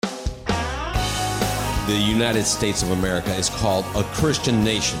the United States of America is called a Christian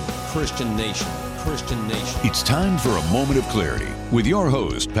nation. Christian nation. Christian nation. It's time for a moment of clarity with your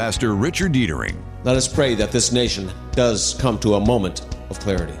host, Pastor Richard Dietering. Let us pray that this nation does come to a moment of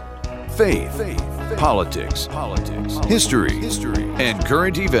clarity. Faith, politics, history, and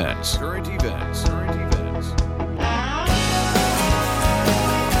current events.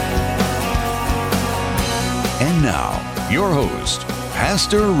 And now, your host,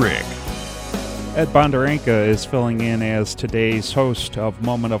 Pastor Rick. Ed Bonderenka is filling in as today's host of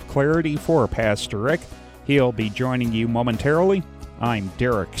Moment of Clarity for Pastor Rick. He'll be joining you momentarily. I'm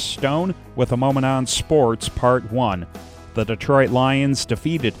Derek Stone with a Moment on Sports Part 1. The Detroit Lions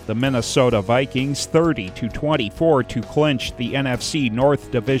defeated the Minnesota Vikings 30-24 to clinch the NFC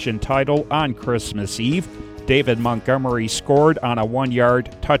North Division title on Christmas Eve. David Montgomery scored on a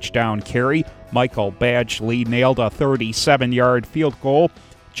 1-yard touchdown carry. Michael Badgley nailed a 37-yard field goal.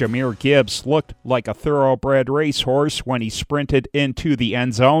 Jahmyr Gibbs looked like a thoroughbred racehorse when he sprinted into the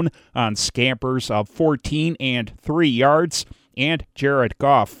end zone on scampers of 14 and 3 yards. And Jared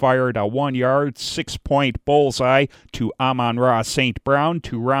Goff fired a 1-yard, 6-point bullseye to Amon-Ra St. Brown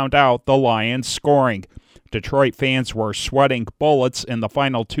to round out the Lions' scoring. Detroit fans were sweating bullets in the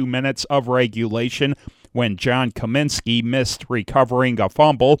final 2 minutes of regulation when John Kaminsky missed recovering a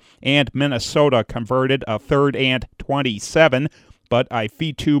fumble and Minnesota converted a 3rd and 27, but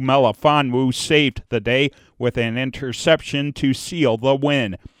Ifeatu Melifonwu saved the day with an interception to seal the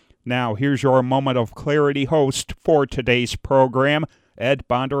win. Now, here's your Moment of Clarity host for today's program, Ed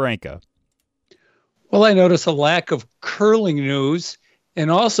Bonderenka. Well, I notice a lack of curling news,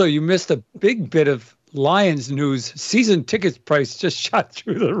 and also you missed a big bit of Lions news. Season tickets price just shot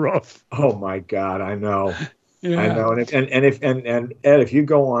through the roof. Oh my God, I know. Yeah. I know. And Ed, if you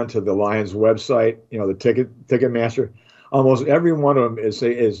go onto the Lions website, you know, the Ticketmaster, almost every one of them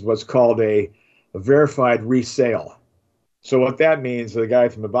is what's called a verified resale. So what that means, the guy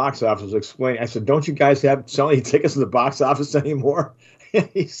from the box office was explaining, I said, don't you guys have selling tickets in the box office anymore?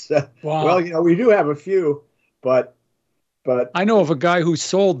 He said, wow. Well, you know, we do have a few, but I know of a guy who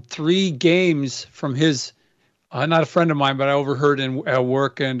sold 3 games from his, not a friend of mine, but I overheard at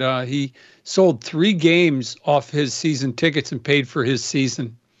work, and he sold 3 games off his season tickets and paid for his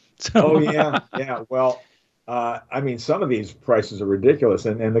season. So. Oh, yeah. Well, I mean, some of these prices are ridiculous.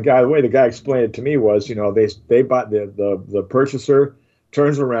 And the way the guy explained it to me was, you know, they bought the purchaser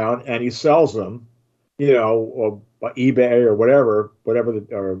turns around and he sells them, you know, eBay or whatever, I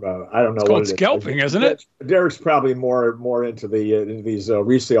don't know. It's called scalping, isn't it? Derek's probably more into these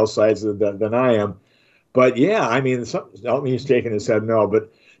resale sites than I am. But yeah, I mean, he's shaking his head no.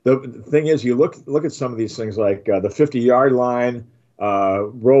 But the thing is, you look at some of these things like the 50-yard line,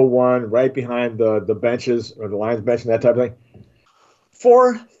 row 1, right behind the benches or the Lions bench and that type of thing.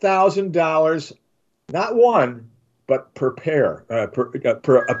 $4,000, not one, but per pair,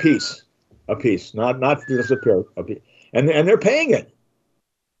 per a piece, not just a pair, a piece. And they're paying it.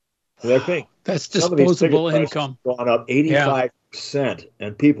 They're paying. That's disposable income. Gone up 85%,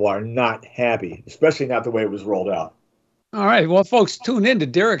 and people are not happy, especially not the way it was rolled out. All right, well, folks, tune in to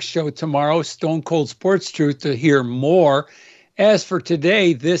Derek's show tomorrow, Stone Cold Sports Truth, to hear more. As for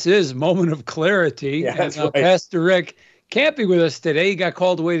today, this is Moment of Clarity. Yeah, that's right. Pastor Rick can't be with us today. He got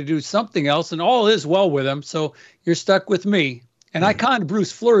called away to do something else, and all is well with him. So you're stuck with me. And I conned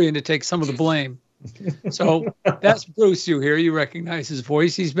Bruce Fleury in to take some of the blame. So that's Bruce you hear. You recognize his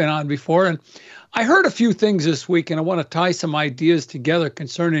voice. He's been on before. And I heard a few things this week, and I want to tie some ideas together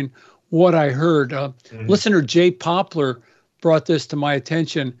concerning what I heard. Listener Jay Poplar brought this to my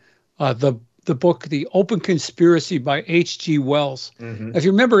attention, the book, The Open Conspiracy by H.G. Wells. Mm-hmm. If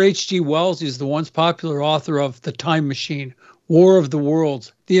you remember, H.G. Wells is the once popular author of The Time Machine, War of the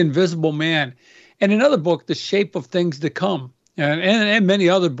Worlds, The Invisible Man, and another book, The Shape of Things to Come, and many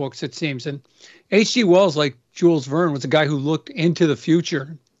other books, it seems. And H.G. Wells, like Jules Verne, was a guy who looked into the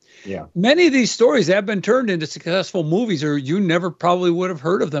future. Yeah. Many of these stories have been turned into successful movies, or you never probably would have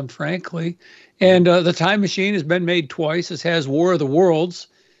heard of them, frankly. And The Time Machine has been made twice, as has War of the Worlds.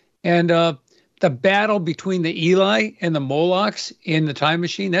 And the battle between the Eli and the Molochs in The Time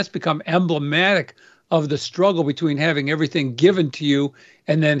Machine, that's become emblematic of the struggle between having everything given to you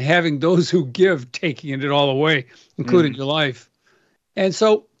and then having those who give taking it all away, including your life. And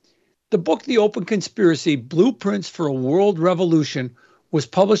so the book, The Open Conspiracy, Blueprints for a World Revolution, was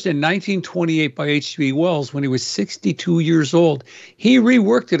published in 1928 by H.G. Wells when he was 62 years old. He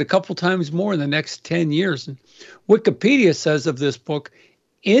reworked it a couple times more in the next 10 years. And Wikipedia says of this book,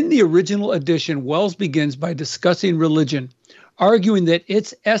 in the original edition, Wells begins by discussing religion, arguing that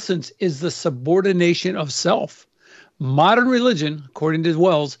its essence is the subordination of self. Modern religion, according to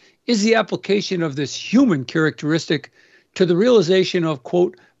Wells, is the application of this human characteristic to the realization of,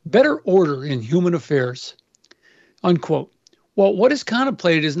 quote, better order in human affairs, unquote. Well, what is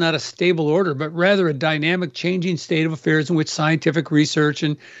contemplated is not a stable order, but rather a dynamic, changing state of affairs in which scientific research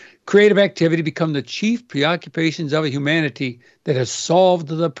and creative activity become the chief preoccupations of a humanity that has solved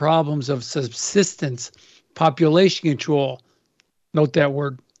the problems of subsistence, population control, note that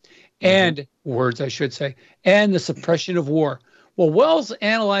word, and words, I should say, and the suppression of war. Well, Wells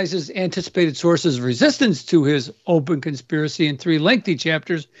analyzes anticipated sources of resistance to his open conspiracy in 3 lengthy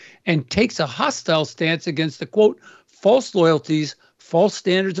chapters and takes a hostile stance against the, quote, false loyalties, false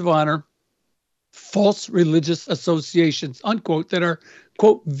standards of honor, false religious associations, unquote, that are,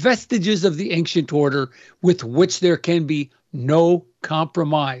 quote, vestiges of the ancient order with which there can be no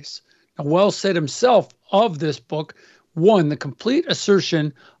compromise. Now, Wells said himself of this book, 1, the complete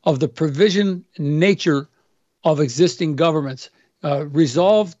assertion of the provision nature of existing governments,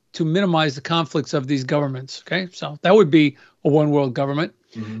 resolved to minimize the conflicts of these governments. Okay, so that would be a one world government.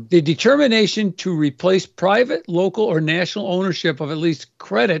 The determination to replace private, local, or national ownership of at least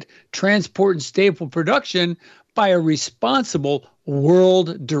credit, transport, and staple production by a responsible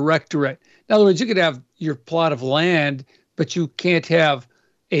world directorate. In other words, you could have your plot of land, but you can't have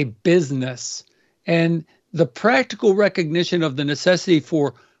a business. And the practical recognition of the necessity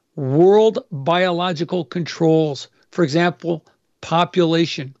for world biological controls, for example,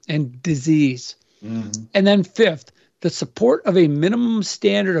 population and disease. And then 5th, the support of a minimum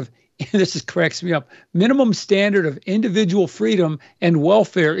standard of, this cracks me up, minimum standard of individual freedom and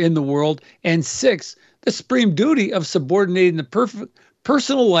welfare in the world. And 6th, the supreme duty of subordinating the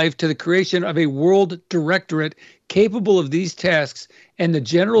personal life to the creation of a world directorate capable of these tasks and the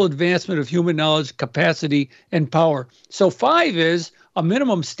general advancement of human knowledge, capacity, and power. So 5 is a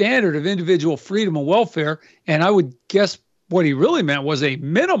minimum standard of individual freedom and welfare. And I would guess what he really meant was a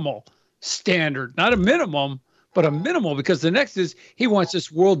minimal standard, not a minimum, but a minimal, because the next is he wants this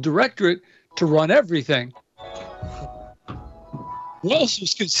world directorate to run everything. Wells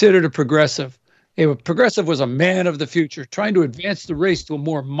was considered a progressive. A progressive was a man of the future, trying to advance the race to a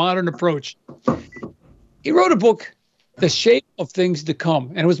more modern approach. He wrote a book, The Shape of Things to Come,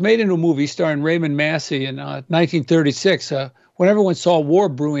 and it was made into a movie starring Raymond Massey in 1936, when everyone saw war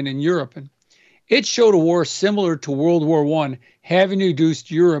brewing in Europe. And it showed a war similar to World War I, having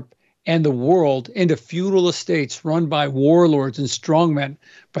reduced Europe and the world into feudal estates run by warlords and strongmen.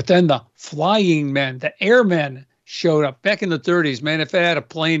 But then the flying men, the airmen, showed up back in the 30s. Man, if it had a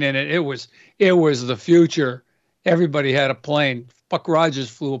plane in it, it was the future. Everybody had a plane. Buck Rogers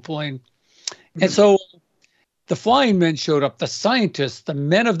flew a plane. And so the flying men showed up, the scientists, the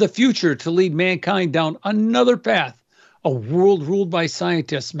men of the future, to lead mankind down another path, a world ruled by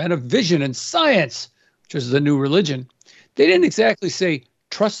scientists, men of vision and science, which is the new religion. They didn't exactly say,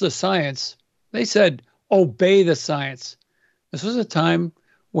 trust the science. They said, obey the science. This was a time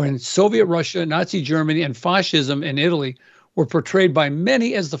when Soviet Russia, Nazi Germany, and fascism in Italy were portrayed by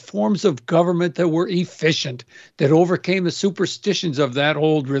many as the forms of government that were efficient, that overcame the superstitions of that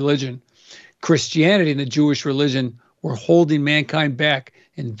old religion. Christianity and the Jewish religion were holding mankind back,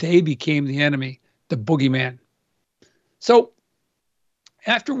 and they became the enemy, the boogeyman. So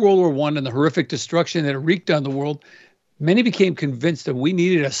after World War I and the horrific destruction that it wreaked on the world, many became convinced that we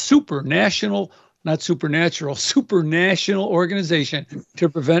needed a supranational organization to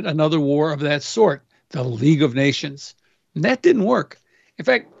prevent another war of that sort, the League of Nations. And that didn't work. In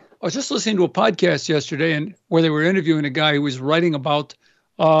fact, I was just listening to a podcast yesterday and where they were interviewing a guy who was writing about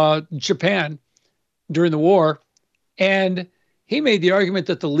Japan during the war. And he made the argument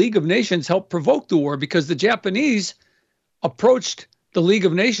that the League of Nations helped provoke the war because the Japanese approached the League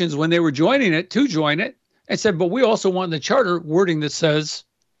of Nations when they were joining it to join it and said, but we also want in the charter wording that says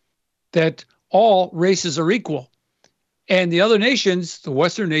that all races are equal. And the other nations, the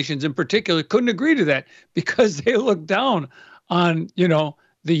Western nations in particular, couldn't agree to that because they looked down on, the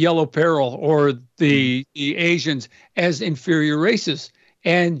yellow peril or the Asians as inferior races.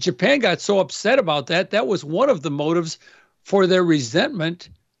 And Japan got so upset about that. That was one of the motives for their resentment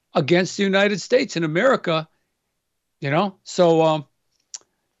against the United States and America, So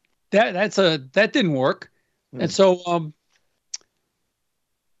that didn't work. And so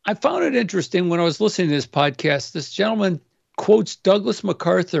I found it interesting when I was listening to this podcast. This gentleman quotes Douglas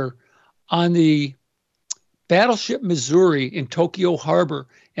MacArthur on the battleship Missouri in Tokyo Harbor.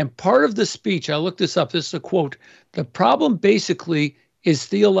 And part of the speech, I looked this up, this is a quote, the problem basically is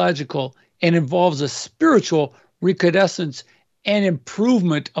theological and involves a spiritual recrudescence and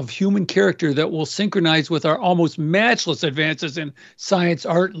improvement of human character that will synchronize with our almost matchless advances in science,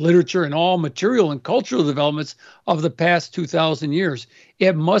 art, literature, and all material and cultural developments of the past 2,000 years.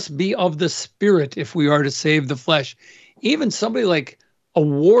 It must be of the spirit if we are to save the flesh. Even somebody like a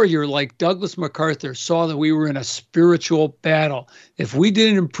warrior like Douglas MacArthur saw that we were in a spiritual battle. If we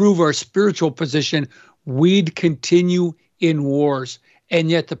didn't improve our spiritual position, we'd continue in wars.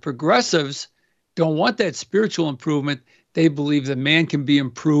 And yet the progressives don't want that spiritual improvement. They believe that man can be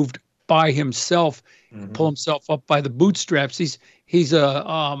improved by himself, pull himself up by the bootstraps. He's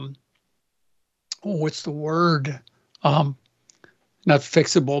a what's the word? Not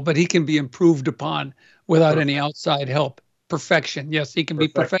fixable, but he can be improved upon without any outside help. Perfection. Yes, he can be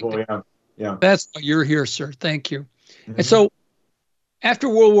perfected. Yeah. That's why you're here, sir. Thank you. And so after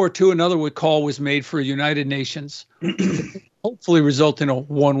World War II, another call was made for a United Nations, hopefully result in a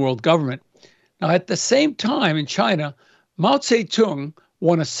one world government. Now, at the same time in China, Mao Zedong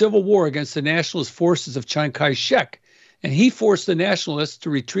won a civil war against the nationalist forces of Chiang Kai-shek, and he forced the nationalists to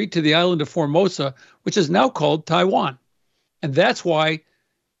retreat to the island of Formosa, which is now called Taiwan. And that's why,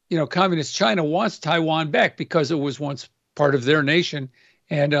 communist China wants Taiwan back, because it was once part of their nation,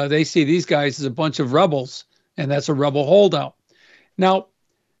 and they see these guys as a bunch of rebels, and that's a rebel holdout. Now,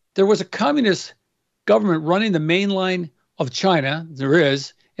 there was a communist government running the main line of China, there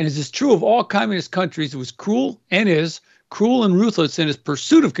is, and it is true of all communist countries. It was cruel and is cruel and ruthless in its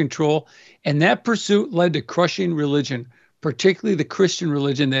pursuit of control, and that pursuit led to crushing religion, particularly the Christian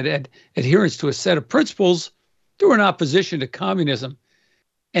religion that had adherence to a set of principles that were in opposition to communism.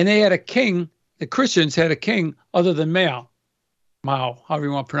 And they had a king, the Christians had a king other than Mao, however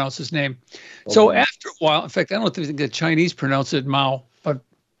you want to pronounce his name. So after a while, in fact, I don't think the Chinese pronounce it Mao, but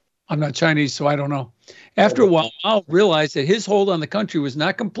I'm not Chinese, so I don't know. After a while, Mao realized that his hold on the country was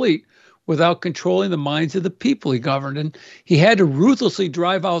not complete without controlling the minds of the people he governed. And he had to ruthlessly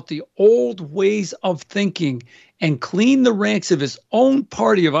drive out the old ways of thinking and clean the ranks of his own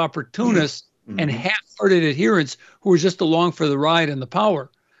party of opportunists and half-hearted adherents who were just along for the ride and the power.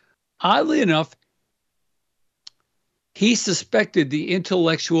 Oddly enough, he suspected the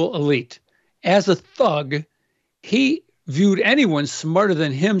intellectual elite. As a thug, he viewed anyone smarter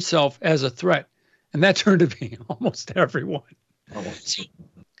than himself as a threat. And that turned to be almost everyone. So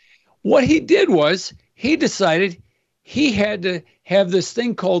what he did was he decided he had to have this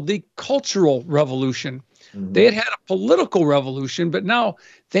thing called the Cultural Revolution. They had a political revolution, but now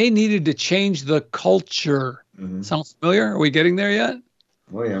they needed to change the culture. Sounds familiar? Are we getting there yet?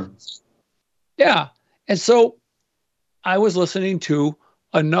 Oh, yeah. Yeah. And so I was listening to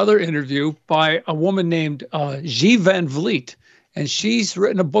another interview by a woman named G. Van Vliet, and she's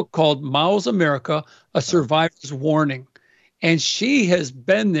written a book called Mao's America, A Survivor's Warning. And she has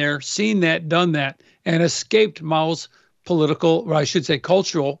been there, seen that, done that, and escaped Mao's political, or I should say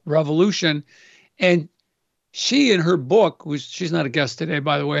cultural revolution. And she, in her book, she's not a guest today,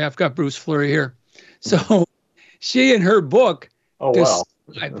 by the way, I've got Bruce Fleury here. So she, in her book,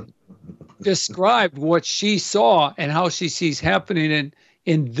 described what she saw and how she sees happening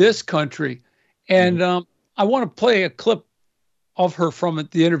in this country. And I want to play a clip of her from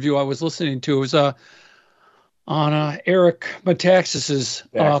the interview I was listening to. It was on Eric Metaxas's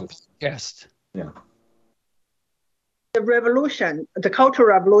podcast. Yeah. The revolution, the Cultural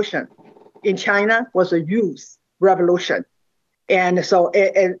Revolution in China was a youth revolution. And so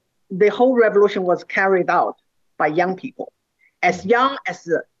the whole revolution was carried out by young people, as young as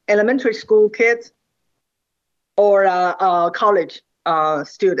elementary school kids or college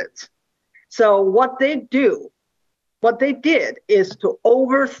students. So what they did is to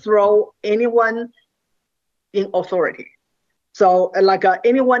overthrow anyone in authority. So like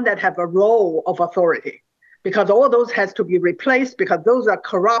anyone that have a role of authority, because all those has to be replaced because those are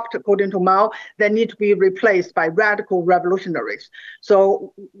corrupt according to Mao, they need to be replaced by radical revolutionaries.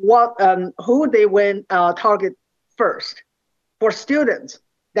 So who they went target first? For students,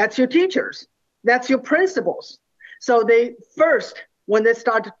 that's your teachers, that's your principals. So they first, when they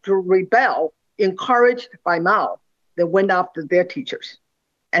started to rebel, encouraged by Mao, they went after their teachers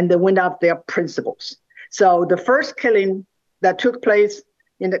and they went after their principals. So the first killing that took place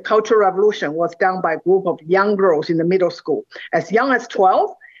in the Cultural Revolution was done by a group of young girls in the middle school, as young as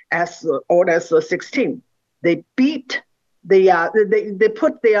 12, as old as 16. They beat, they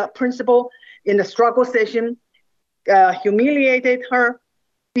put their principal in the struggle session, humiliated her,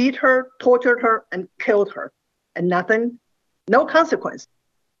 beat her, tortured her, and killed her, and no consequence.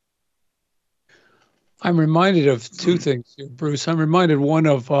 I'm reminded of two things here, Bruce. I'm reminded one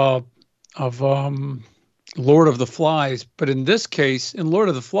of Lord of the Flies, but in this case, in Lord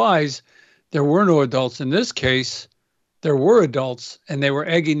of the Flies, there were no adults. In this case, there were adults and they were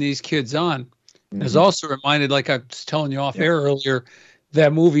egging these kids on. Mm-hmm. I was also reminded, like I was telling you off air earlier,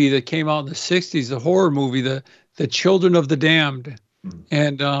 that movie that came out in the 60s, the horror movie, the Children of the Damned. Mm-hmm.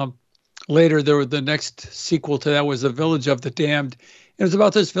 And later there was the next sequel to that was The Village of the Damned. It was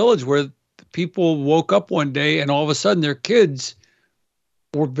about this village where the people woke up one day and all of a sudden their kids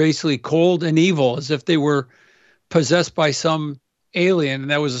were basically cold and evil, as if they were possessed by some alien.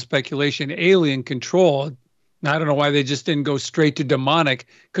 And that was a speculation, alien control. And I don't know why they just didn't go straight to demonic,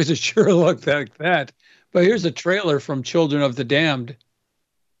 because it sure looked like that. But here's a trailer from Children of the Damned.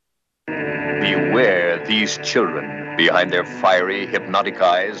 Beware these children. Behind their fiery, hypnotic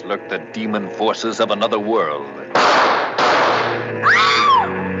eyes lurk the demon forces of another world.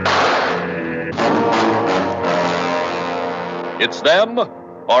 It's them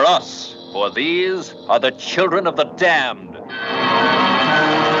or us, for these are the children of the damned.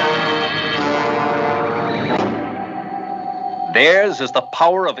 Theirs is the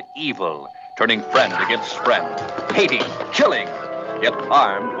power of evil, turning friend against friend, hating, killing, yet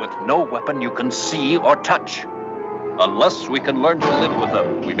armed with no weapon you can see or touch. Unless we can learn to live with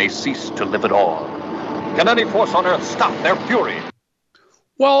them, we may cease to live at all. Can any force on earth stop their fury?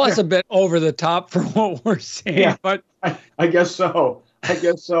 Well, that's a bit over the top for what we're saying, but I guess so.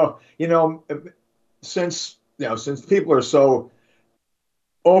 Since people are so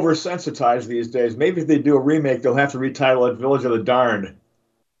oversensitized these days, maybe if they do a remake, they'll have to retitle it Village of the Darned.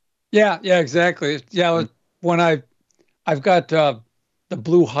 Yeah, exactly. Yeah, when I've got the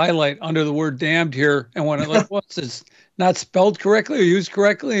blue highlight under the word damned here, and when what's this not spelled correctly or used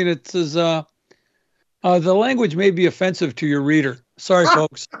correctly, and it says the language may be offensive to your reader. Sorry,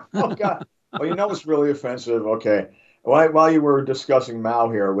 folks. Oh God. Well, it's really offensive. Okay. While you were discussing Mao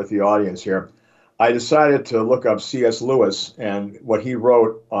here with the audience here, I decided to look up C.S. Lewis and what he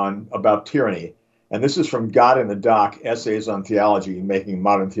wrote about tyranny. And this is from God in the Dock, Essays on Theology, Making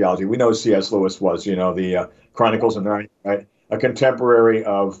Modern Theology. We know C.S. Lewis was, the Chronicles of Narnia, right? A contemporary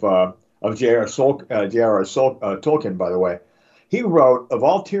of J.R.R. Tolkien, by the way. He wrote, of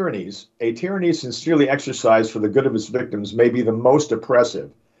all tyrannies, a tyranny sincerely exercised for the good of its victims may be the most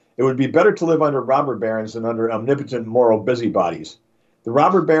oppressive. It would be better to live under robber barons than under omnipotent moral busybodies. The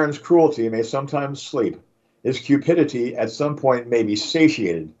robber baron's cruelty may sometimes sleep. His cupidity at some point may be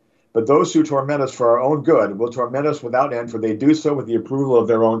satiated. But those who torment us for our own good will torment us without end, for they do so with the approval of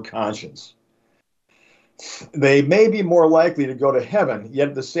their own conscience. They may be more likely to go to heaven, yet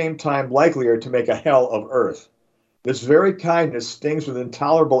at the same time likelier to make a hell of earth. This very kindness stings with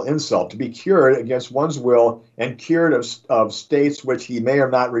intolerable insult. To be cured against one's will and cured of states which he may or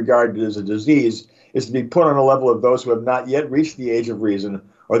not regard as a disease is to be put on a level of those who have not yet reached the age of reason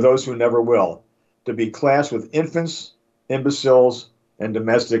or those who never will, to be classed with infants, imbeciles, and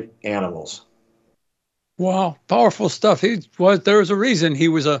domestic animals. Wow, powerful stuff. There was a reason he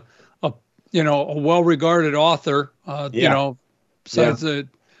was a well-regarded author. Besides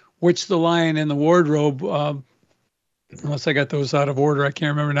Witch, the Lion, and the Wardrobe. Unless I got those out of order, I can't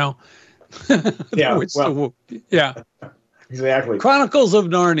remember now. Exactly. Chronicles of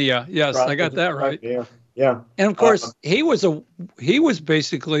Narnia. Yes, I got that right. Yeah. And of course, he was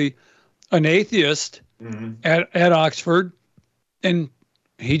basically an atheist at Oxford, and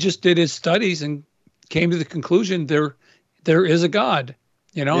he just did his studies and came to the conclusion there is a God.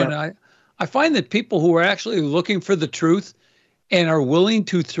 And I find that people who are actually looking for the truth and are willing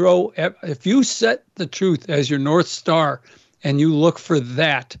to if you set the truth as your North Star and you look for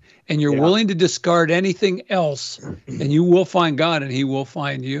that and you're willing to discard anything else, and you will find God and he will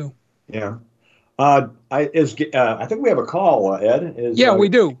find you. Yeah. I think we have a call, Ed. We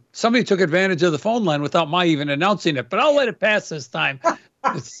do. Somebody took advantage of the phone line without my even announcing it, but I'll let it pass this time.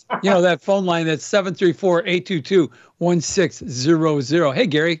 It's, that phone line that's 734-822-1600. Hey,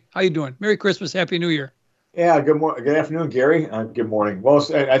 Gary, how you doing? Merry Christmas. Happy New Year. Yeah, good afternoon, Gary. Good morning. Well,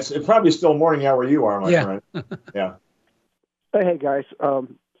 it's probably still morning out where you are, my friend. Yeah. Hey, guys.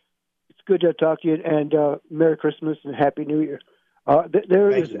 It's good to talk to you, and Merry Christmas and Happy New Year.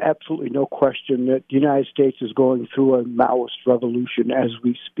 There is absolutely no question that the United States is going through a Maoist revolution as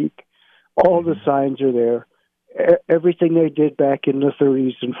we speak. All the signs are there. Everything they did back in the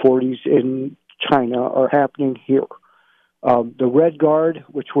 30s and 40s in China are happening here. The Red Guard,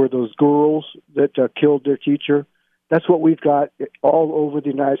 which were those girls that killed their teacher, that's what we've got all over the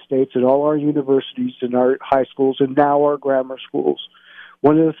United States and all our universities and our high schools and now our grammar schools.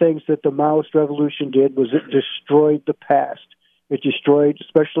 One of the things that the Maoist revolution did was it destroyed the past. It destroyed,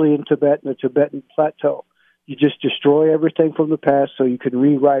 especially in Tibet and the Tibetan plateau. You just destroy everything from the past so you can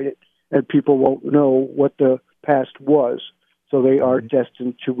rewrite it, and people won't know what the past was. So they are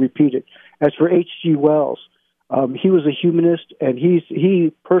destined to repeat it. As for H.G. Wells, He was a humanist, and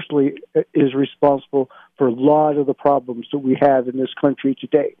he personally is responsible for a lot of the problems that we have in this country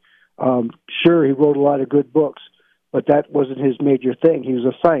today. Sure, he wrote a lot of good books, but that wasn't his major thing. He was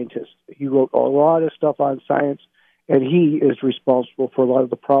a scientist. He wrote a lot of stuff on science, and he is responsible for a lot of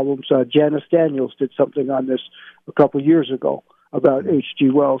the problems. Janice Daniels did something on this a couple of years ago about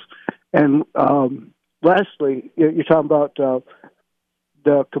H.G. Wells. And lastly, you're talking about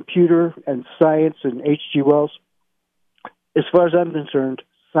the computer and science and H.G. Wells. As far as I'm concerned,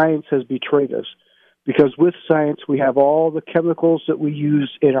 science has betrayed us, because with science we have all the chemicals that we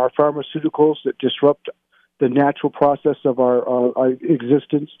use in our pharmaceuticals that disrupt the natural process of our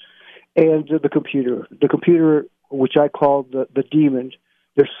existence, and the computer. The computer, which I call the demon,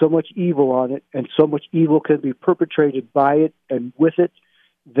 there's so much evil on it, and so much evil can be perpetrated by it and with it,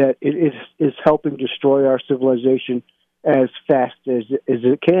 that it is helping destroy our civilization as fast as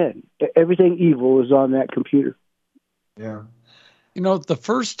it can. Everything evil is on that computer. Yeah. You know, the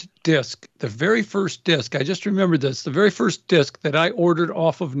very first disc, I just remembered this, the very first disc that I ordered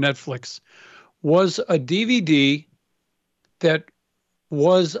off of Netflix was a DVD that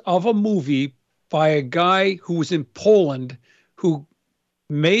was of a movie by a guy who was in Poland, who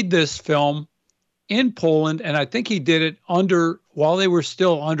made this film in Poland, and I think he did it while they were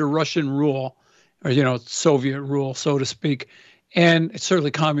still under Russian rule, or Soviet rule, so to speak, and certainly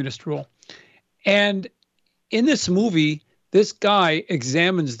communist rule. And in this movie, this guy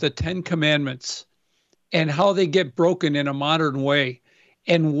examines the 10 Commandments and how they get broken in a modern way.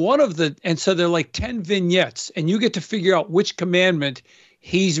 And so they're like 10 vignettes, and you get to figure out which commandment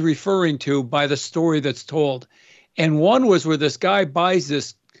he's referring to by the story that's told. And one was where this guy buys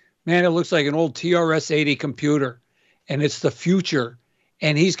this, man, it looks like an old TRS-80 computer, and it's the future.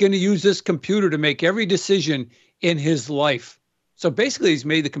 And he's going to use this computer to make every decision in his life. So basically, he's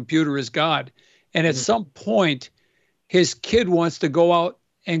made the computer his God. And at some point, his kid wants to go out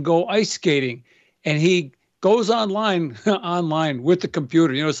and go ice skating, and he goes online with the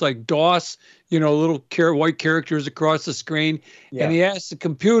computer. It's like DOS, little white characters across the screen. Yeah. And he asks the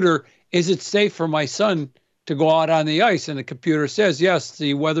computer, is it safe for my son to go out on the ice? And the computer says, yes,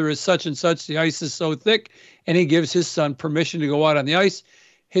 the weather is such and such, the ice is so thick. And he gives his son permission to go out on the ice.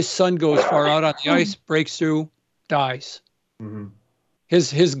 His son goes far out on the ice, breaks through, dies. Mm-hmm.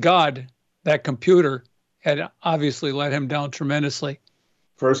 His God, that computer, had obviously let him down tremendously.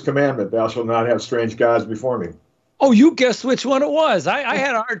 First commandment, thou shalt not have strange gods before me. Oh, you guessed which one it was. I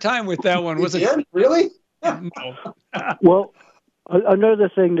had a hard time with that one. Was it really? No. Well, another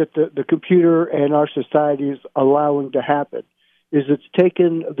thing that the computer and our society is allowing to happen is it's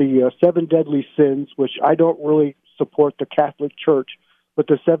taken the 7 deadly sins, which I don't really support the Catholic Church, but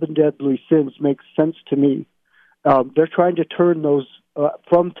the 7 deadly sins make sense to me. They're trying to turn those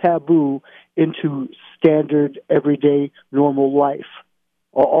from taboo into standard, everyday, normal life.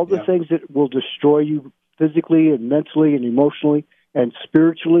 All the things that will destroy you physically and mentally and emotionally and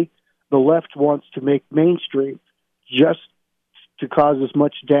spiritually, the left wants to make mainstream just to cause as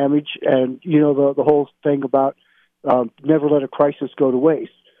much damage. And, the whole thing about never let a crisis go to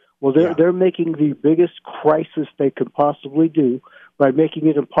waste. Well, they're making the biggest crisis they could possibly do by making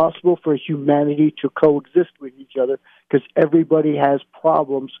it impossible for humanity to coexist with each other, because everybody has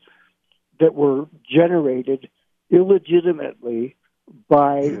problems that were generated illegitimately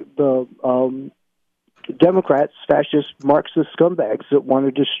by the Democrats, fascist, Marxist scumbags that want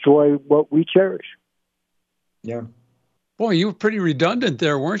to destroy what we cherish. Yeah. Boy, you were pretty redundant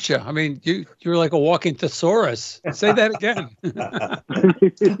there, weren't you? I mean, you're like a walking thesaurus. Say that again.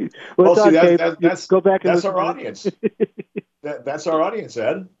 Well, see, go back. That's our audience. That's our audience,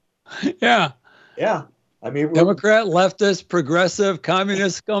 Ed. Yeah. Yeah. I mean, Democrat, leftist, progressive,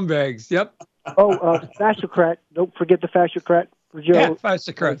 communist scumbags. Yep. Fascocrat. Don't forget the fascocrat for Joe. Yeah,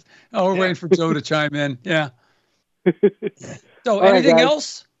 fascocrat. Oh, we're waiting for Joe to chime in. Yeah. So anything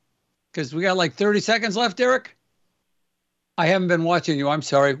else? Because we got like 30 seconds left, Derek. I haven't been watching you. I'm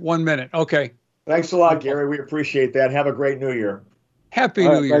sorry. 1 minute. Okay. Thanks a lot, Gary. We appreciate that. Have a great New Year. Happy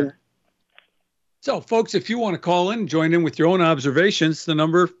New Year. Bye. So, folks, if you want to call in, join in with your own observations, the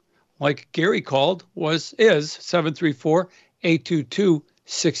number, like Gary called, is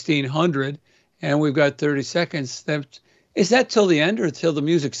 734-822-1600. And we've got 30 seconds. Is that till the end or till the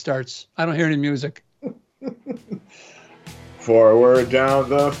music starts? I don't hear any music. Forward down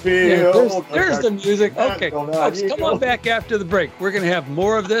the field. Yeah, there's the music. Okay, folks, come on back after the break. We're going to have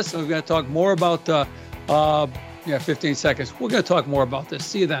more of this, and we're going to talk more about 15 seconds. We're going to talk more about this.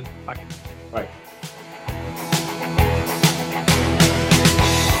 See you then. Bye. Bye.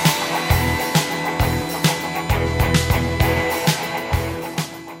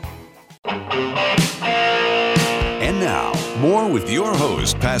 with your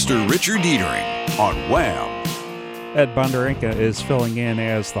host, Pastor Richard Dietering, on Wham! Ed Bonderenka is filling in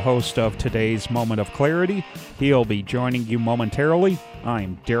as the host of today's Moment of Clarity. He'll be joining you momentarily.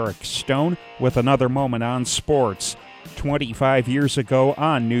 I'm Derek Stone with another moment on sports. 25 years ago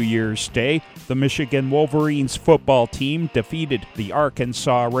on New Year's Day, the Michigan Wolverines football team defeated the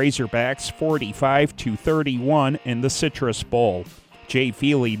Arkansas Razorbacks 45-31 in the Citrus Bowl. Jay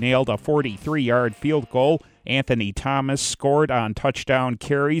Feely nailed a 43-yard field goal. Anthony Thomas scored on touchdown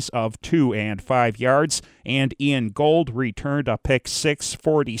carries of 2 and 5 yards, and Ian Gold returned a pick six,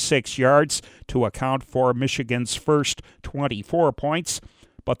 46 yards, to account for Michigan's first 24 points.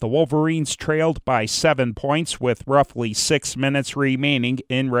 But the Wolverines trailed by 7 points with roughly 6 minutes remaining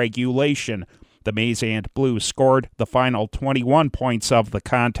in regulation. The Maize and Blue scored the final 21 points of the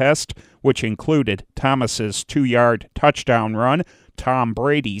contest, which included Thomas's 2-yard touchdown run, Tom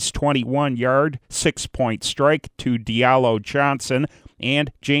Brady's 21-yard, 6-point strike to Diallo Johnson,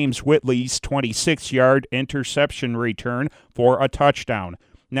 and James Whitley's 26-yard interception return for a touchdown.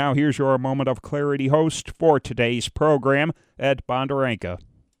 Now here's your Moment of Clarity host for today's program, Ed Bonderenka.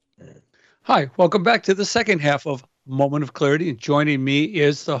 Hi, welcome back to the second half of Moment of Clarity. And joining me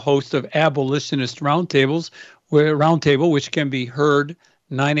is the host of Abolitionist Roundtable, which can be heard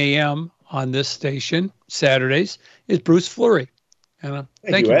 9 a.m. on this station Saturdays, is Bruce Fleury. And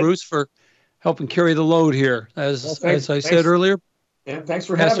thank you, Bruce, for helping carry the load here. As I said earlier. Yeah, thanks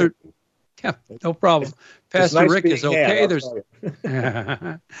for having me. Yeah, no problem. Pastor Rick is okay. There's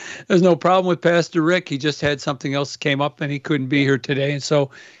no problem with Pastor Rick. He just had something else came up and he couldn't be here today. And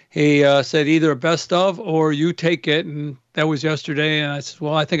so he said either a best of or you take it. And that was yesterday. And I said,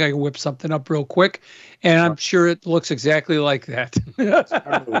 well, I think I can whip something up real quick. And I'm sure it looks exactly like that.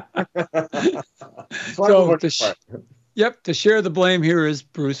 Yep, to share the blame here is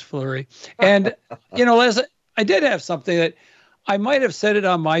Bruce Fleury. And, as I did have something that I might have said it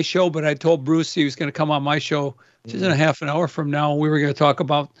on my show, but I told Bruce he was going to come on my show just in a half an hour from now. And we were going to talk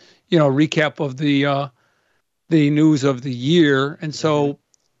about, recap of the news of the year. And so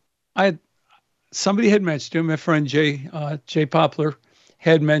somebody had mentioned him, my friend Jay Poplar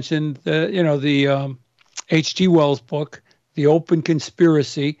had mentioned the H.G. Wells book, The Open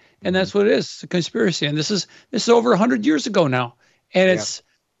Conspiracy. And that's what it is. It's a conspiracy. And this is over 100 years ago now. And it's,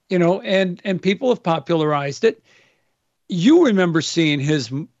 and people have popularized it. You remember seeing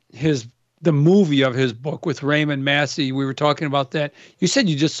the movie of his book with Raymond Massey. We were talking about that. You said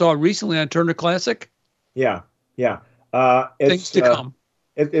you just saw it recently on Turner Classic? Yeah. Things to come.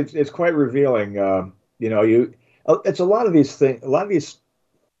 It's quite revealing. It's a lot of these things, a lot of these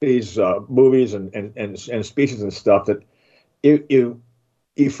movies and speeches and stuff that you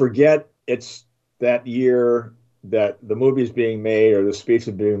forget it's that year that the movie's being made or the speech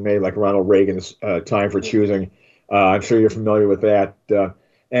is being made, like Ronald Reagan's Time for Choosing. I'm sure you're familiar with that.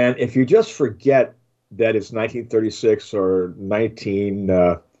 And if you just forget that it's 1936 or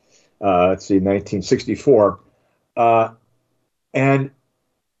 1964, and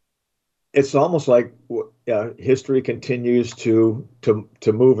it's almost like history continues to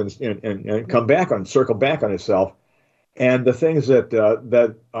move and come back circle back on itself. And the things that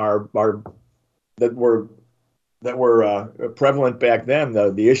were prevalent back then,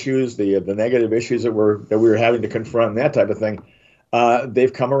 the issues, the negative issues that we were having to confront, and that type of thing,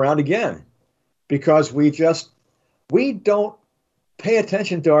 they've come around again, because we don't pay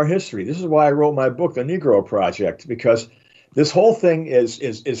attention to our history. This is why I wrote my book, The Negro Project, because this whole thing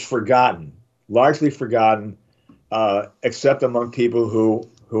is forgotten, largely forgotten, except among people who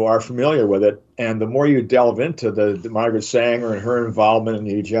are familiar with it. And the more you delve into the Margaret Sanger and her involvement in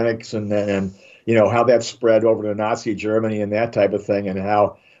the eugenics and how that spread over to Nazi Germany and that type of thing, and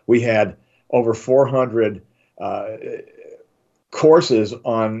how we had over 400 courses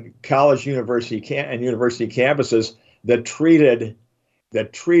on college, university campuses that treated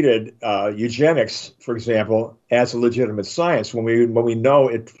eugenics, for example, as a legitimate science, when we know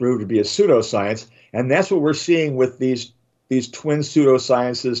it proved to be a pseudoscience. And that's what we're seeing with these twin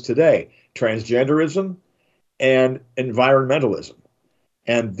pseudosciences today: transgenderism and environmentalism.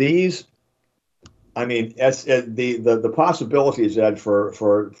 And these, the possibilities, Ed, for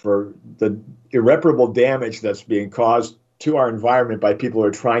the irreparable damage that's being caused to our environment by people who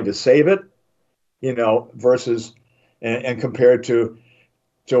are trying to save it, versus and compared to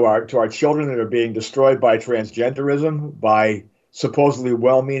our children that are being destroyed by transgenderism, by supposedly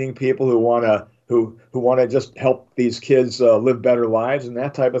well-meaning people who want to just help these kids live better lives and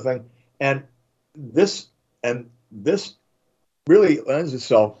that type of thing. And this really leaves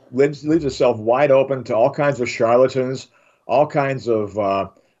itself wide open to all kinds of charlatans, all kinds of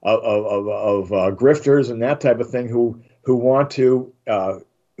grifters and that type of thing, who who want to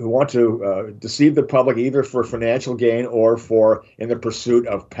deceive the public either for financial gain or for in the pursuit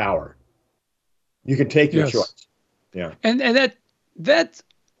of power. You can take your choice. Yeah, and that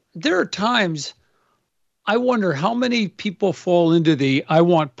there are times I wonder how many people fall into the I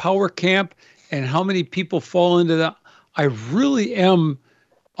want power camp, and how many people fall into the I really am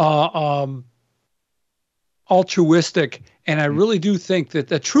altruistic, and I really do think that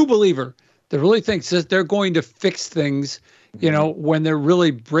the true believer that really thinks that they're going to fix things, when they're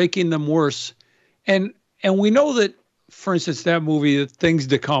really breaking them worse, and we know that, for instance, that movie, The Things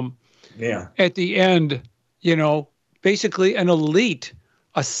to Come, at the end, basically an elite,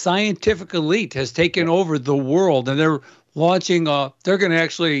 a scientific elite, has taken over the world, and they're launching they're going to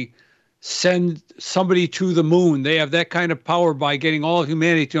actually send somebody to the moon. They have that kind of power by getting all of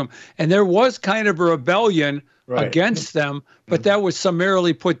humanity to them. And there was kind of a rebellion against them, but that was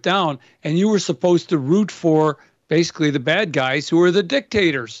summarily put down. And you were supposed to root for basically the bad guys who are the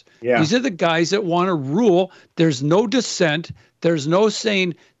dictators. Yeah. These are the guys that want to rule. There's no dissent. There's no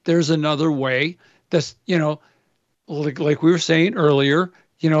saying there's another way. This, like we were saying earlier,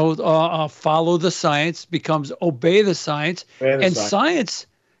 follow the science becomes obey the science.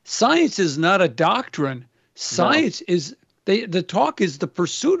 Science is not a doctrine. Science is the talk is the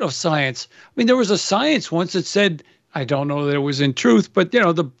pursuit of science. I mean, there was a science once that said, I don't know that it was in truth, but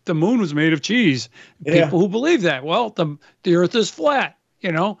the moon was made of cheese. People who believe that, well, the earth is flat.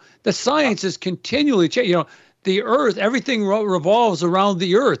 The science is continually changing. The earth, everything revolves around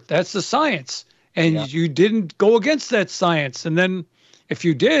the earth. That's the science. And you didn't go against that science. And then if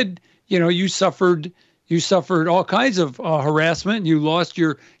you did, you suffered all kinds of harassment. You lost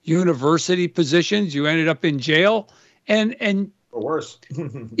your university positions. You ended up in jail, and or worse.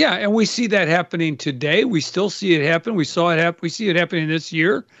 Yeah, and we see that happening today. We still see it happen. We saw it happen. We see it happening this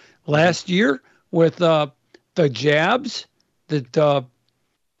year, last year with the jabs that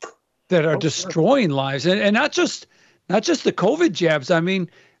are destroying lives, and not just the COVID jabs. I mean,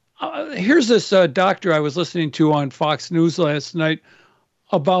 here's this doctor I was listening to on Fox News last night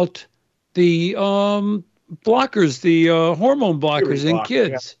about the blockers, the hormone blockers in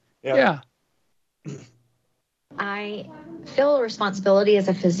kids. Yeah. I feel a responsibility as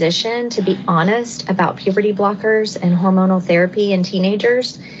a physician to be honest about puberty blockers and hormonal therapy in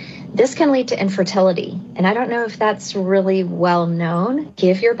teenagers. This can lead to infertility, and I don't know if that's really well known.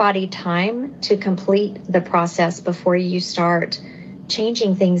 Give your body time to complete the process before you start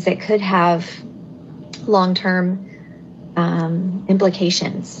changing things that could have long-term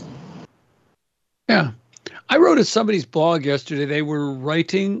implications. Yeah. I wrote at somebody's blog yesterday. They were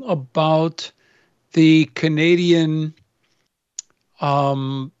writing about the Canadian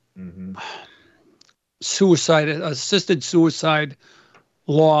assisted suicide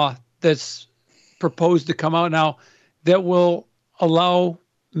law that's proposed to come out now that will allow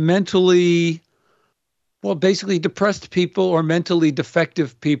basically depressed people or mentally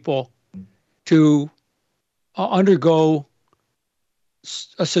defective people to undergo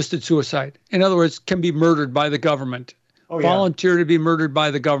assisted suicide. In other words, can be murdered by the government. Volunteer to be murdered by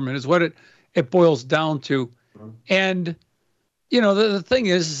the government is what it boils down to. And, the thing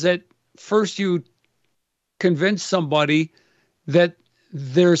is that first you convince somebody that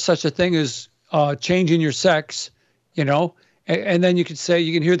there's such a thing as changing your sex, and then you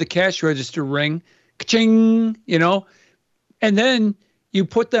can hear the cash register ring, ka-ching, and then you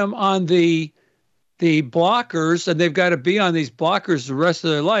put them on the blockers, and they've got to be on these blockers the rest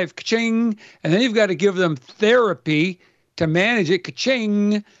of their life, ka-ching, and then you've got to give them therapy to manage it,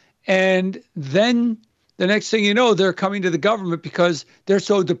 ka-ching, and then the next thing you know, they're coming to the government because they're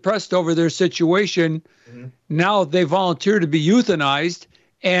so depressed over their situation. Mm-hmm. Now they volunteer to be euthanized,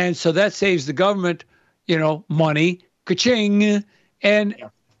 and so that saves the government, money, ka-ching, and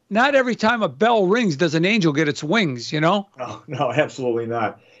not every time a bell rings does an angel get its wings, No, absolutely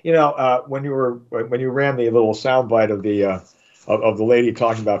not. When you ran the little soundbite of the lady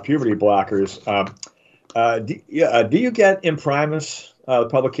talking about puberty blockers, do you get Imprimis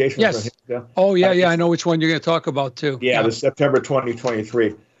publications? Yes. Oh yeah, I know which one you're going to talk about too. Yeah, the September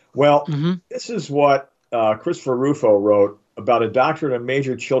 2023. Well, This is what Christopher Rufo wrote about a doctor in a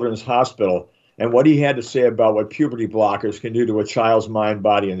major children's hospital and what he had to say about what puberty blockers can do to a child's mind,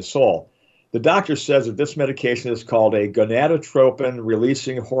 body, and soul. The doctor says that this medication is called a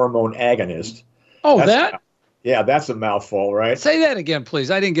gonadotropin-releasing hormone agonist. Oh, that's a mouthful, right? Say that again,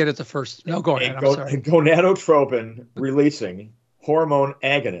 please. I didn't get it the first. No, go ahead. I'm sorry. Gonadotropin-releasing hormone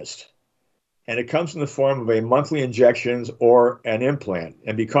agonist. And it comes in the form of a monthly injections or an implant.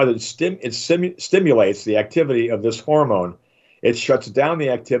 And because it stimulates the activity of this hormone, it shuts down the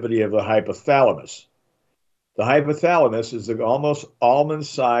activity of the hypothalamus. The hypothalamus is the almost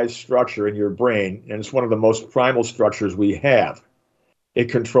almond-sized structure in your brain, and it's one of the most primal structures we have. It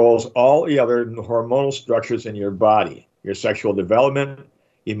controls all the other hormonal structures in your body, your sexual development,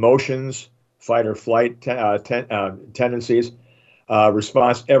 emotions, fight or flight tendencies,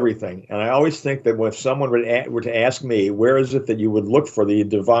 response, everything. And I always think that if someone were to ask me, where is it that you would look for the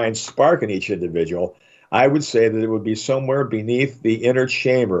divine spark in each individual, I would say that it would be somewhere beneath the inner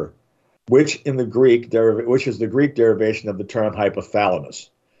chamber, which is the Greek derivation of the term hypothalamus.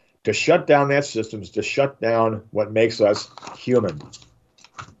 To shut down that system is to shut down what makes us human.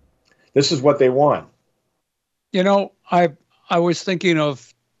 This is what they want. You know, I was thinking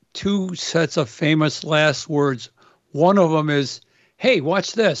of two sets of famous last words. One of them is, "Hey,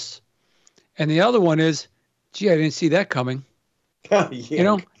 watch this," and the other one is, "Gee, I didn't see that coming." Yeah, you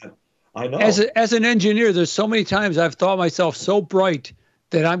know, I know. As an engineer, there's so many times I've thought myself so bright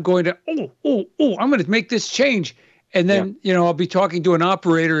that I'm going to, I'm going to make this change. And then, I'll be talking to an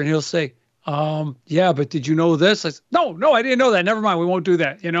operator and he'll say, yeah, but did you know this? I said, no, I didn't know that. Never mind. We won't do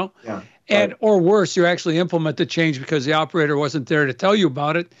that, Yeah. And, or worse, you actually implement the change because the operator wasn't there to tell you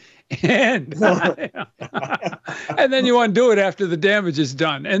about it. And, and then you undo it after the damage is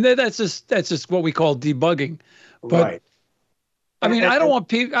done. And then that's just what we call debugging. But right. I mean, I don't want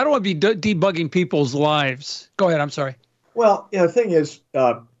to be debugging people's lives. Go ahead. I'm sorry. Well, the thing is,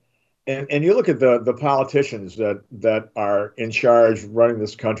 and you look at the politicians that are in charge, running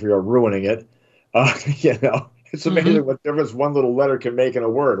this country or ruining it. It's amazing what difference one little letter can make in a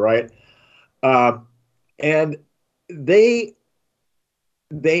word, right? And they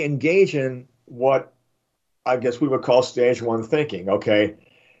engage in what I guess we would call stage one thinking. Okay,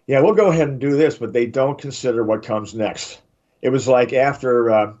 yeah, we'll go ahead and do this, but they don't consider what comes next. It was like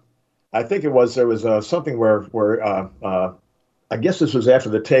after, I think there was something where I guess this was after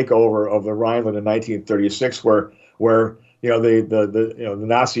the takeover of the Rhineland in 1936, where the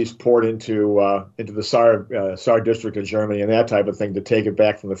Nazis poured into the Saar district of Germany and that type of thing to take it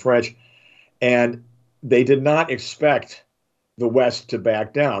back from the French, and they did not expect the West to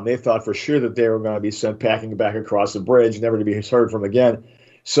back down. They thought for sure that they were going to be sent packing back across the bridge, never to be heard from again.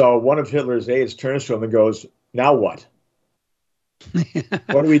 So one of Hitler's aides turns to him and goes, "Now what?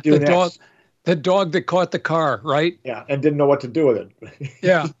 What do we do next?" The dog that caught the car, right? Yeah, and didn't know what to do with it.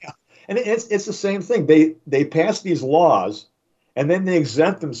 Yeah. And it's the same thing. They pass these laws, and then they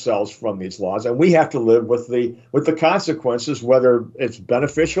exempt themselves from these laws, and we have to live with the consequences, whether it's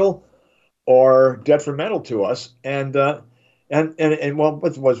beneficial or detrimental to us. And what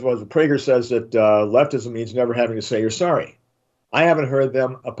Prager says that leftism means never having to say you're sorry. I haven't heard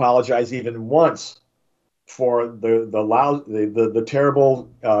them apologize even once for the terrible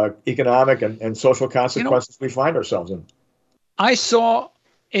economic and social consequences we find ourselves in. I saw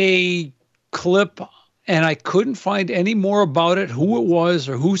a clip and I couldn't find any more about it, who it was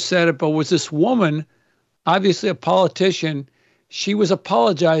or who said it, but was this woman, obviously a politician. She was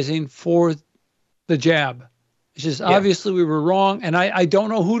apologizing for the jab. She says, obviously we were wrong, and I don't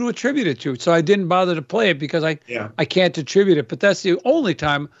know who to attribute it to. So I didn't bother to play it because I can't attribute it. But that's the only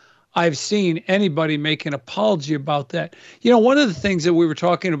time I've seen anybody make an apology about that. One of the things that we were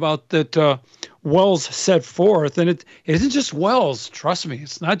talking about that Wells set forth, and it isn't just Wells, trust me,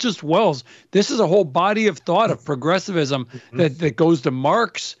 it's not just Wells. This is a whole body of thought of progressivism that goes to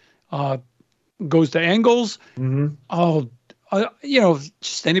Marx, goes to Engels,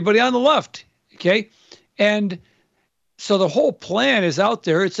 just anybody on the left, okay? And so the whole plan is out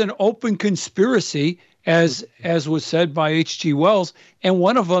there. It's an open conspiracy, as was said by H.G. Wells. And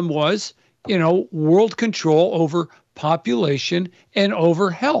one of them was, world control over population and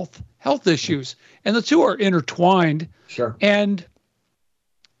over health issues. And the two are intertwined. Sure. And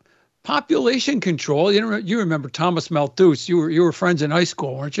population control, you remember Thomas Malthus. You were friends in high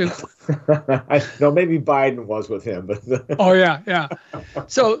school, weren't you? No, maybe Biden was with him. But Oh, yeah.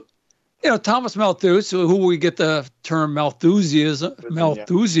 So, Thomas Malthus, who we get the term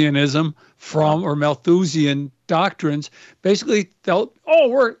Malthusianism from, or Malthusian doctrines, basically felt,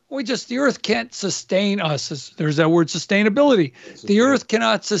 the earth can't sustain us. There's that word sustainability. The earth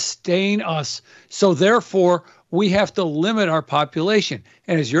cannot sustain us. So therefore, we have to limit our population.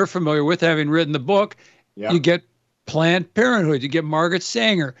 And as you're familiar with, having written the book, you get Planned Parenthood, you get Margaret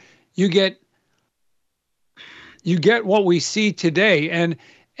Sanger, you get what we see today.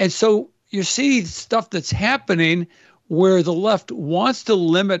 And so you see stuff that's happening where the left wants to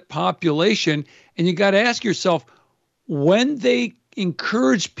limit population, and you got to ask yourself, when they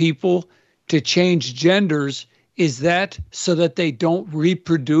encourage people to change genders, is that so that they don't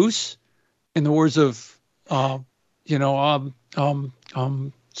reproduce? In the words of,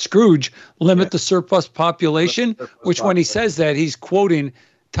 Scrooge, limit the surplus population, which when he says that, he's quoting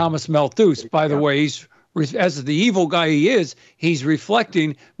Thomas Malthus. By the way, he's, as the evil guy he is, he's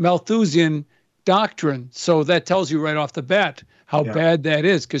reflecting Malthusian doctrine. So that tells you right off the bat how bad that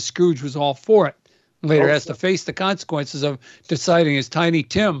is, because Scrooge was all for it. Later has to face the consequences of deciding his Tiny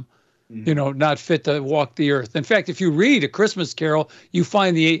Tim, not fit to walk the earth. In fact, if you read A Christmas Carol, you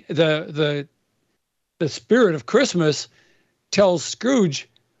find the spirit of Christmas tells Scrooge,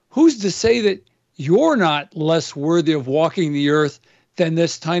 who's to say that you're not less worthy of walking the earth than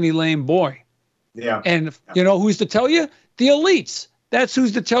this tiny lame boy? Yeah. And who's to tell you? The elites. That's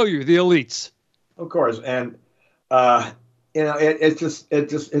who's to tell you, the elites. Of course. And it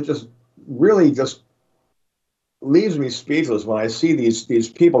just really just leaves me speechless when I see these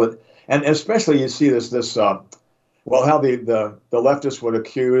people that, and especially you see this how the leftists would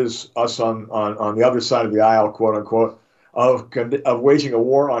accuse us on the other side of the aisle, quote unquote, of waging a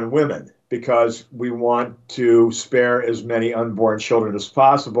war on women because we want to spare as many unborn children as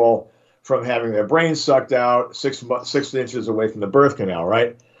possible from having their brains sucked out 6 inches away from the birth canal,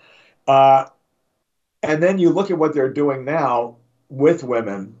 right? And then you look at what they're doing now with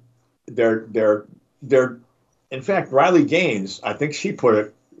women. They're in fact, Riley Gaines, I think she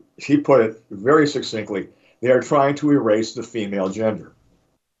put it very succinctly. They are trying to erase the female gender.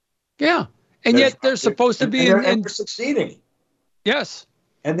 Yeah. And yet they're supposed to be and they're succeeding. Yes.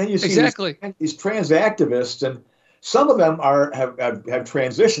 And then you see these trans activists, and some of them have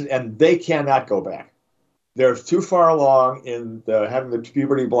transitioned, and they cannot go back. They're too far along in having the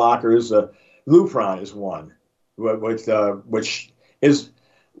puberty blockers. Lupron is one, which is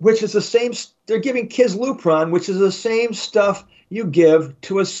the same. They're giving kids Lupron, which is the same stuff you give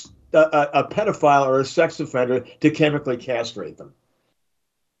to a pedophile or a sex offender to chemically castrate them.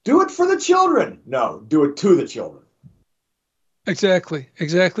 Do it for the children. No, do it to the children. Exactly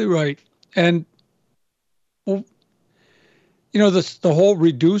right. And the whole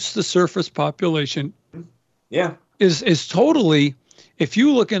reduce the surface population. Yeah, is totally. If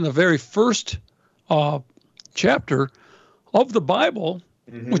you look in the very first chapter of the Bible,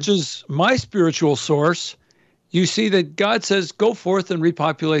 which is my spiritual source, you see that God says, "Go forth and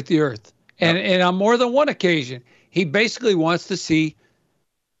repopulate the earth." And on more than one occasion, He basically wants to see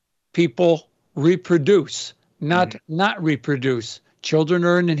people reproduce, not reproduce. Children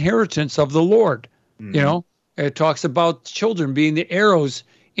are an inheritance of the Lord. It talks about children being the arrows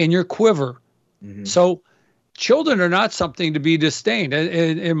in your quiver. So children are not something to be disdained.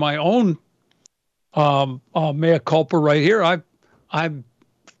 In my own mea culpa right here, I'm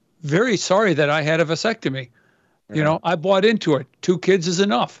very sorry that I had a vasectomy. I bought into it. 2 kids is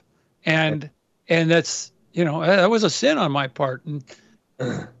enough. And that's, that was a sin on my part. And,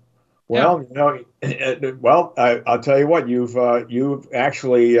 I'll tell you what, you've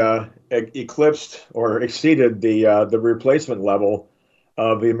actually eclipsed or exceeded the replacement level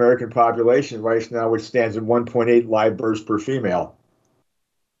of the American population right now, which stands at 1.8 live births per female.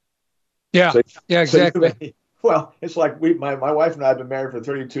 Yeah, exactly. Well, it's like my wife and I have been married for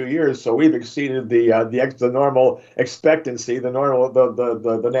 32 years, so we've exceeded the normal expectancy,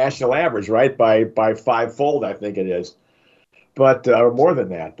 the national average, right, by 5-fold, I think it is, but or more than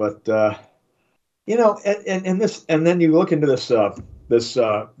that. But and then you look into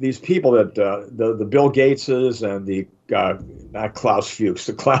these people that the Bill Gateses and the not Klaus Fuchs,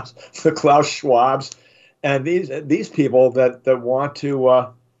 the Klaus Schwabs, and these people that want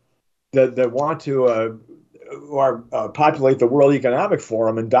to populate the World Economic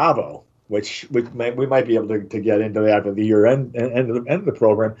Forum in Davos, which we might be able to get into that at the year end of the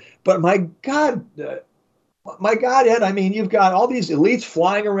program. But my God, Ed, I mean, you've got all these elites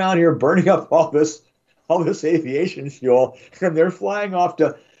flying around here, burning up all this aviation fuel, and they're flying off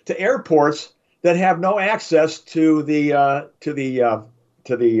to airports that have no access to the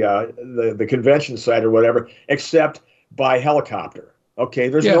convention site or whatever, except by helicopter. Okay,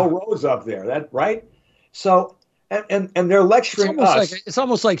 there's no roads up there. That right? So and they're lecturing us. It's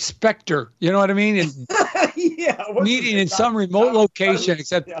almost like Spectre. You know what I mean? And meeting in some remote location,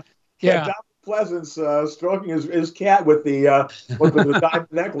 except Donald Pleasance stroking his cat with the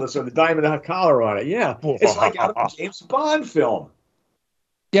diamond necklace or the diamond collar on it. Yeah, it's like out of a James Bond film.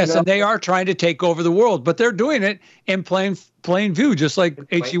 Yes, and they are trying to take over the world, but they're doing it in plain view, just like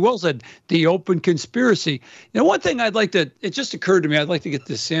H.G. Wells said, the open conspiracy. One thing it just occurred to me, I'd like to get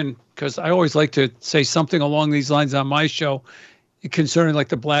this in, because I always like to say something along these lines on my show concerning like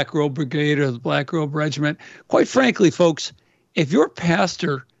the Black Robe Brigade or the Black Robe Regiment. Quite frankly, folks, if your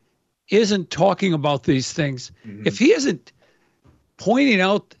pastor isn't talking about these things, if he isn't pointing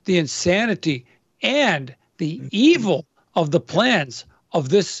out the insanity and the evil of the plans of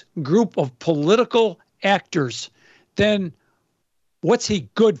this group of political actors, then what's he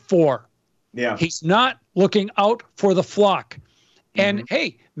good for? Yeah. He's not looking out for the flock. And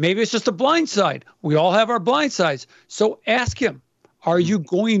hey, maybe it's just a blind side. We all have our blind sides. So ask him, are you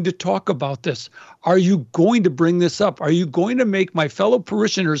going to talk about this? Are you going to bring this up? Are you going to make my fellow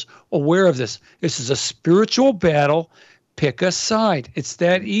parishioners aware of this? This is a spiritual battle. Pick a side. It's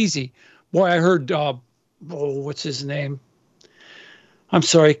that easy. Boy, I heard, what's his name? I'm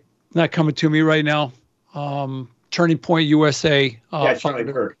sorry, not coming to me right now. Turning Point USA.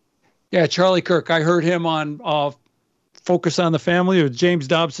 Charlie Kirk. Yeah, Charlie Kirk. I heard him on Focus on the Family or James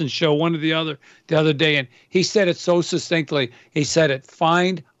Dobson's show, one or the other day, and he said it so succinctly. He said it,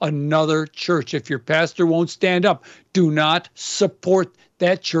 find another church. If your pastor won't stand up, do not support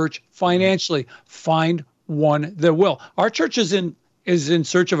that church financially. Find one that will. Our church is in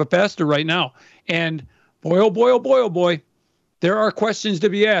search of a pastor right now, and boy, oh boy, oh boy, oh boy, there are questions to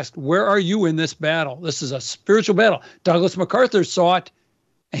be asked. Where are you in this battle? This is a spiritual battle. Douglas MacArthur saw it,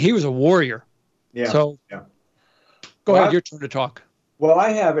 and he was a warrior. Yeah. So, Go ahead, your turn to talk. Well, I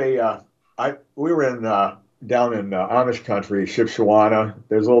have we were down in Amish country, Shipshewana.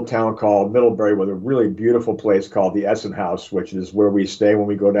 There's a little town called Middlebury with a really beautiful place called the Essen House, which is where we stay when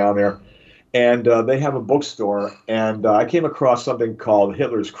we go down there. And they have a bookstore, and I came across something called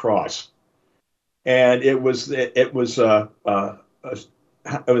Hitler's Cross. And it was an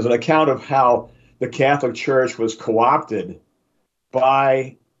account of how the Catholic Church was co-opted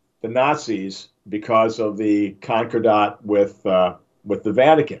by the Nazis because of the concordat with the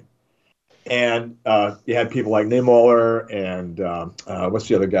Vatican. And you had people like Niemöller and what's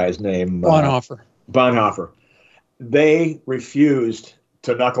the other guy's name? Bonhoeffer. They refused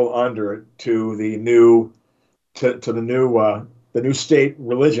to knuckle under to the new state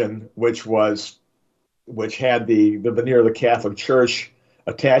religion, which had the veneer of the Catholic Church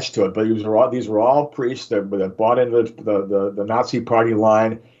attached to it. But these were all priests that bought into the Nazi party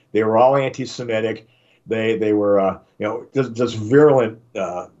line. They were all anti-Semitic. They were just virulent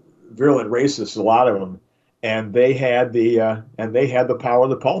racists, a lot of them, and they had the power of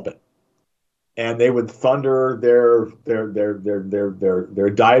the pulpit, and they would thunder their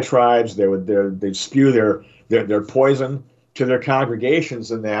diatribes. They'd spew their poison to their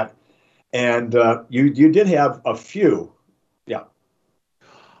congregations and that, and you did have a few. Yeah,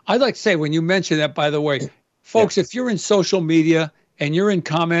 I'd like to say, when you mention that, by the way, folks, if you're in social media and you're in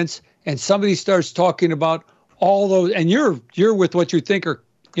comments and somebody starts talking about all those, and you're with what you think are,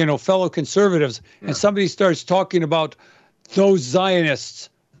 fellow conservatives, and somebody starts talking about those Zionists,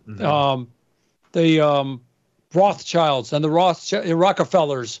 the Rothschilds and the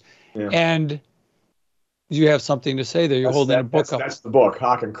Rockefellers, and you have something to say there. You're holding a book up. That's the book,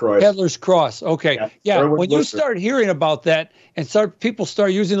 Hakenkreuz. Hitler's Cross. Okay. Yeah. When you start hearing about that and people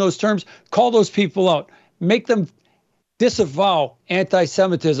start using those terms, call those people out. Make them disavow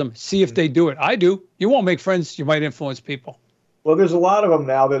anti-Semitism. See if they do it. I do. You won't make friends. You might influence people. Well, there's a lot of them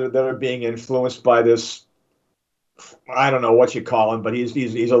now that are being influenced by this. I don't know what you call him, but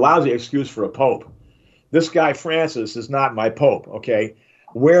he's a lousy excuse for a pope. This guy Francis is not my pope. Okay,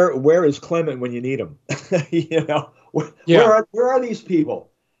 where is Clement when you need him? Where are these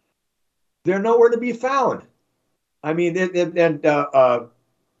people? They're nowhere to be found. I mean,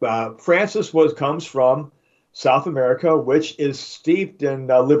 Francis comes from South America, which is steeped in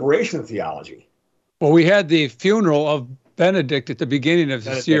liberation theology. Well, we had the funeral of Benedict at the beginning of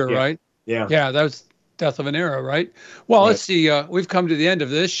this year, right? Yeah. Yeah, that was death of an era, right? Well, let's see. We've come to the end of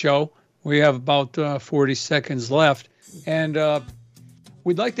this show. We have about 40 seconds left. And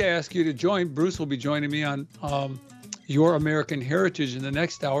we'd like to ask you to join. Bruce will be joining me on Your American Heritage in the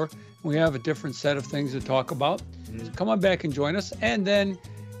next hour. We have a different set of things to talk about. So come on back and join us. And then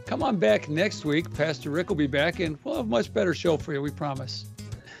come on back next week. Pastor Rick will be back, and we'll have a much better show for you, we promise.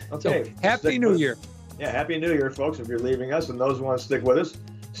 Okay. So, Happy New Year. Yeah, Happy New Year, folks. If you're leaving us, and those who want to stick with us,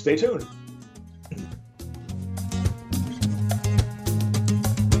 stay tuned.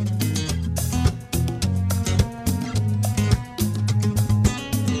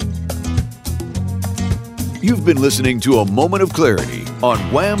 You've been listening to A Moment of Clarity on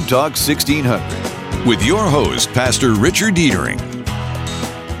Wham Talk 1600 with your host, Pastor Richard Dietering.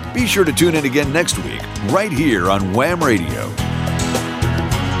 Be sure to tune in again next week, right here on Wham Radio.